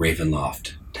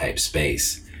Ravenloft type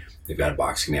space, they've got a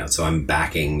box coming out. So I'm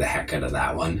backing the heck out of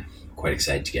that one. Quite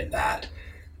excited to get that.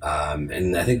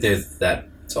 And I think they've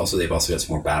also got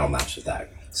some more battle maps with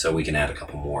that. So we can add a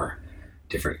couple more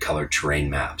different colored terrain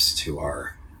maps to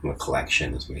our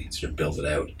collection as we sort of build it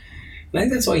out. And I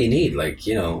think that's all you need. Like,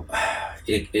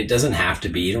 it doesn't have to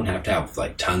be, you don't have to have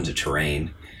like tons of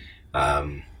terrain.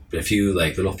 But a few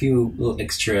little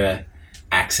extra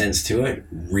accents to it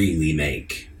really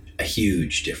make a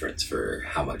huge difference for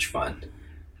how much fun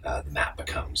the map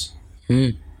becomes.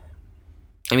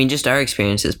 I mean, just our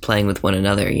experiences playing with one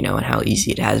another, and how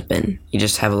easy it has been. You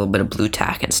just have a little bit of blue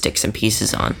tack and stick some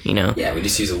pieces on, Yeah, we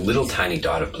just use a little tiny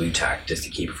dot of blue tack just to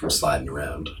keep it from sliding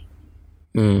around.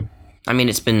 I mean,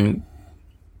 it's been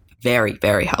very,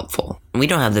 very helpful. We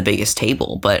don't have the biggest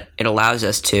table, but it allows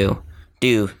us to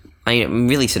it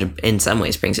really sort of, in some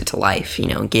ways, brings it to life,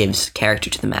 gives character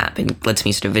to the map and lets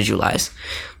me sort of visualize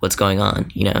what's going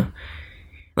on,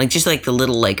 Like, just like the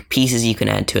little, like, pieces you can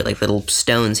add to it, like little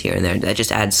stones here and there, that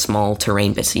just adds small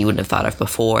terrain bits that you wouldn't have thought of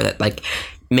before, that, like,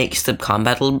 makes the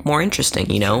combat a little more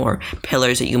interesting, or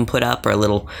pillars that you can put up, or a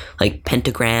little, like,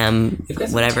 pentagram,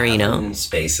 whatever,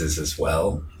 spaces as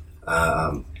well.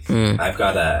 I've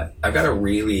got a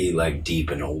really, like, deep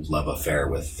and old love affair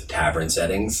with tavern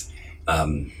settings.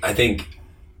 I think,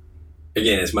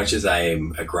 again, as much as I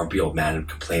am a grumpy old man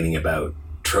complaining about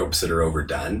tropes that are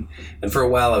overdone, and for a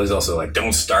while I was also like,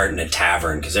 don't start in a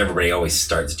tavern, because everybody always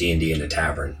starts D&D in a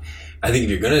tavern. I think if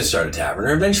you're going to start a tavern,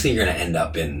 or eventually you're going to end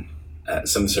up in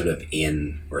some sort of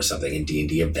inn or something in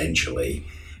D&D eventually,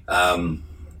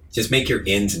 just make your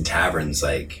inns and taverns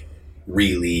like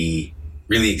really,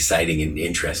 really exciting and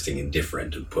interesting and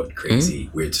different, and put crazy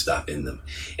weird stuff in them.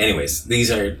 Anyways, these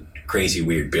are crazy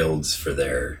weird builds for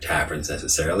their taverns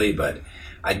necessarily, but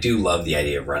I do love the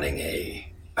idea of running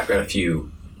I've got a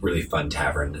few really fun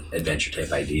tavern adventure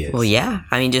type ideas. Well, yeah.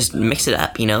 I mean, just mix it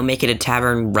up, make it a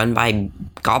tavern run by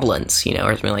goblins,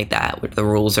 or something like that, where the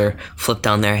rules are flipped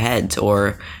on their heads,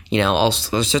 or, all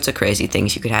sorts of crazy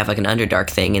things. You could have like an Underdark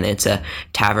thing, and it's a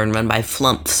tavern run by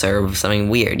flumps or something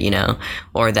weird,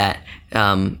 or that,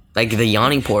 like the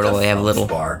Yawning Portal, they have a little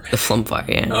bar. The flump bar,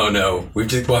 yeah. Oh no, we've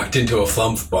just walked into a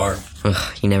flump bar.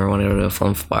 Ugh, you never want to go to a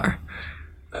flump bar.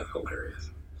 That's hilarious.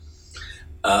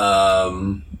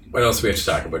 What else do we have to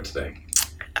talk about today?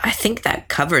 I think that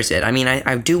covers it. I mean,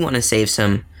 I do want to save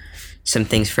some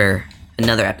things for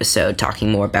another episode,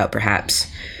 talking more about perhaps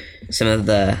some of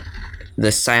the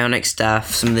psionic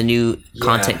stuff, some of the new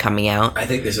content coming out. I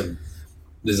think there's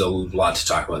a lot to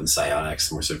talk about in psionics,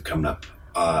 and we're sort of coming up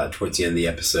towards the end of the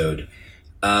episode.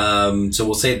 So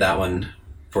we'll save that one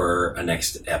for a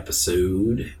next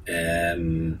episode.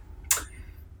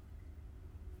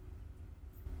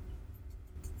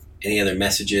 Any other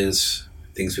messages,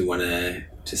 things we want to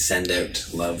send out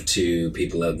love to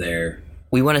people out there?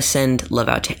 We want to send love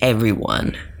out to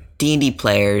everyone. D&D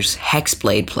players,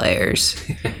 Hexblade players.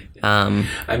 I'm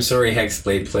sorry,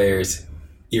 Hexblade players.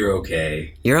 You're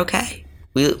okay. You're okay.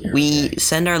 We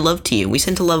send our love to you. We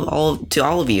send love to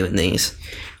all of you in these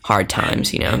hard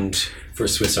times, And for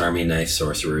Swiss Army knife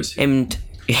sorcerers who and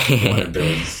want to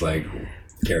build like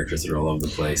characters that are all over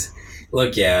the place.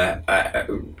 Look, yeah,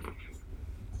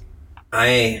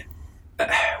 I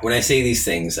when I say these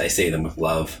things, I say them with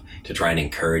love to try and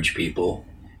encourage people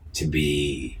to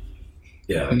be,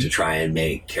 to try and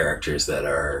make characters that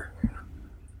are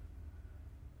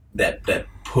that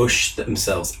push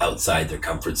themselves outside their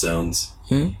comfort zones.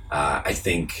 I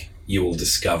think you will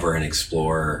discover and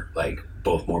explore like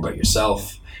both more about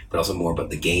yourself, but also more about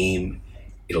the game.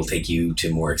 It'll take you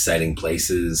to more exciting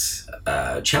places.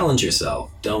 Challenge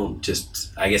yourself.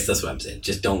 I guess that's what I'm saying.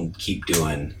 Just don't keep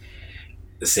doing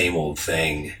the same old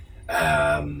thing.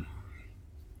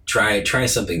 Try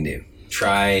something new.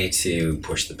 Try to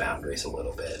push the boundaries a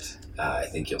little bit. I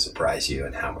think you'll surprise you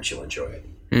and how much you'll enjoy it.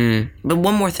 But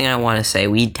one more thing I want to say,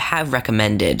 we have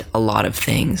recommended a lot of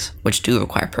things which do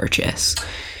require purchase,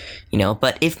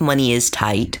 but if money is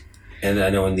tight, and I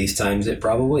know in these times it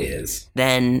probably is,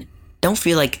 then don't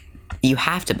feel like you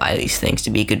have to buy these things to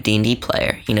be a good D&D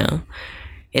player,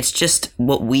 It's just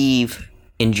what we've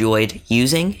enjoyed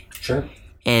using. Sure.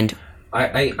 And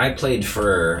I played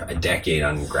for a decade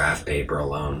on graph paper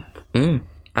alone.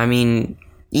 I mean,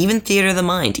 even Theater of the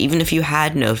Mind, even if you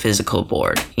had no physical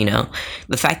board,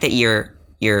 the fact that you're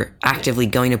actively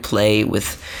going to play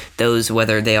with those,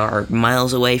 whether they are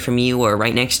miles away from you or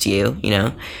right next to you,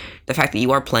 the fact that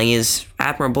you are playing is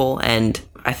admirable, and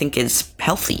I think it's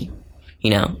healthy,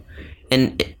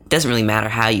 and it doesn't really matter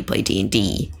how you play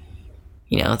D&D,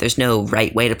 there's no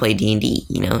right way to play D&D,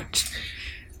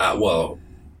 Well,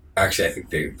 actually, I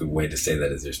think the way to say that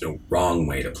is there's no wrong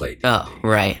way to play D&D. Oh,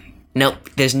 right. Nope,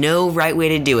 there's no right way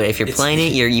to do it. If you're playing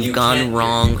it, you've gone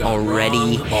wrong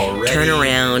already. Turn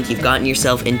around. You've gotten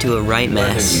yourself into a right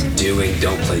mess. What are you doing?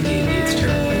 Don't play D&D. It's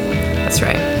terrible. That's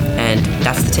right. And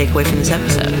that's the takeaway from this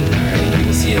episode. All right,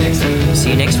 we'll see you next week. See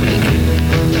you next week.